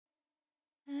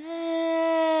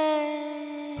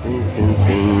I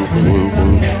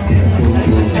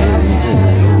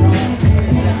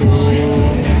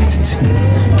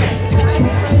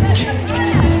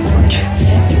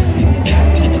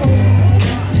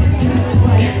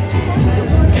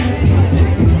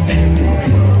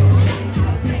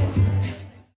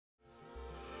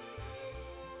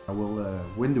will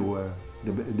win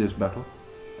this battle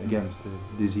against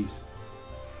disease.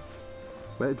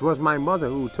 But it was my mother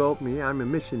who told me I'm a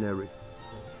missionary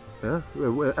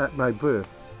at my birth.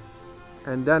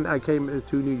 And then I came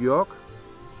to New York,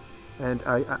 and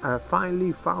I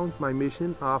finally found my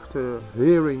mission after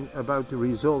hearing about the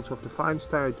results of the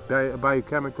Feinstein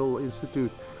Biochemical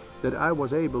Institute, that I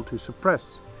was able to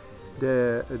suppress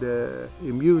the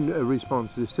immune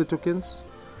response, the cytokines,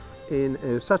 in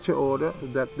such an order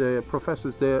that the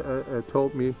professors there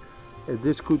told me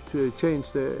this could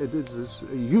change this is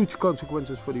huge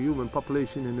consequences for the human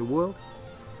population in the world.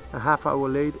 A half hour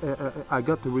later I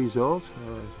got the results,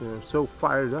 so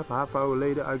fired up. A half hour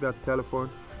later I got telephone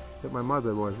that my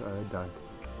mother was died.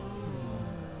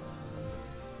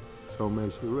 So may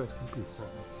she rest in peace.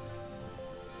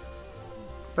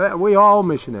 We are all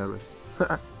missionaries.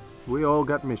 We all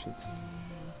got missions.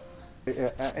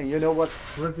 And you know what's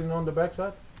written on the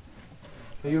backside?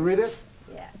 Can you read it?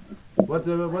 Yeah. What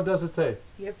does it say?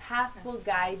 Your path will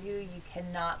guide you. You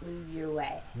cannot lose your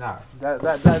way. No,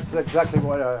 that's exactly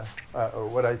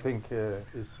what I think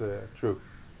is true.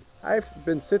 I've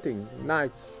been sitting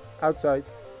nights outside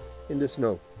in the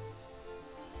snow.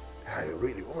 I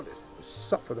really wanted to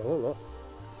suffer the whole lot,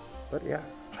 but yeah,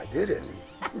 I did it.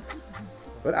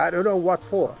 But I don't know what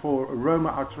for. For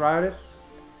rheumatoid arthritis,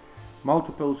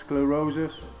 multiple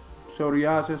sclerosis,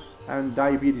 psoriasis and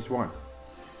diabetes 1.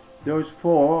 Those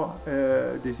 4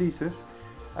 diseases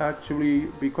actually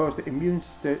because the immune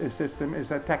system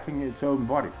is attacking its own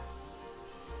body.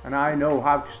 And I know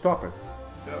how to stop it.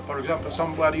 For example,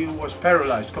 somebody who was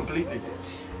paralyzed completely.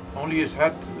 Only his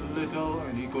head little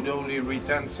and he could only read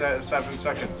 7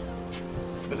 seconds.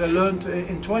 But I learned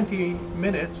in 20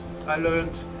 minutes, I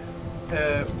learned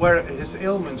where his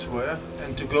ailments were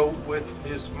and to go with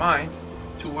his mind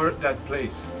toward that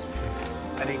place.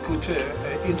 And he could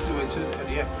influence it at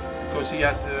the end, because he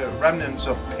had remnants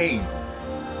of pain,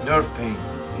 nerve pain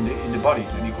in the body,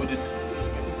 and he can't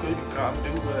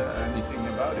do anything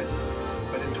about it.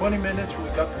 But in 20 minutes we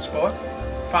got the spot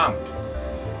found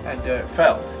and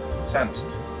felt, sensed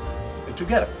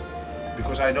together,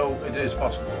 because I know it is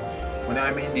possible. When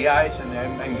I'm in the ice and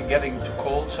I'm getting too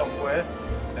cold somewhere,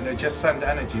 and I just send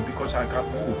energy because I can't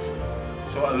move.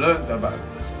 So I learned about it.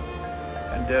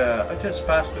 And I just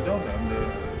passed it on, and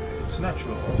it's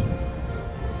natural also.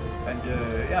 And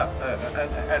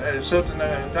at a certain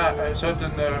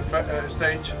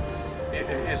stage,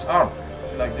 his arm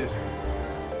like this.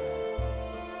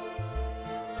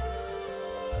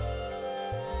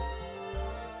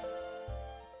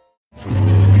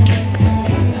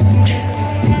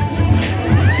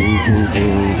 Ding, ding,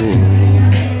 ding, ding.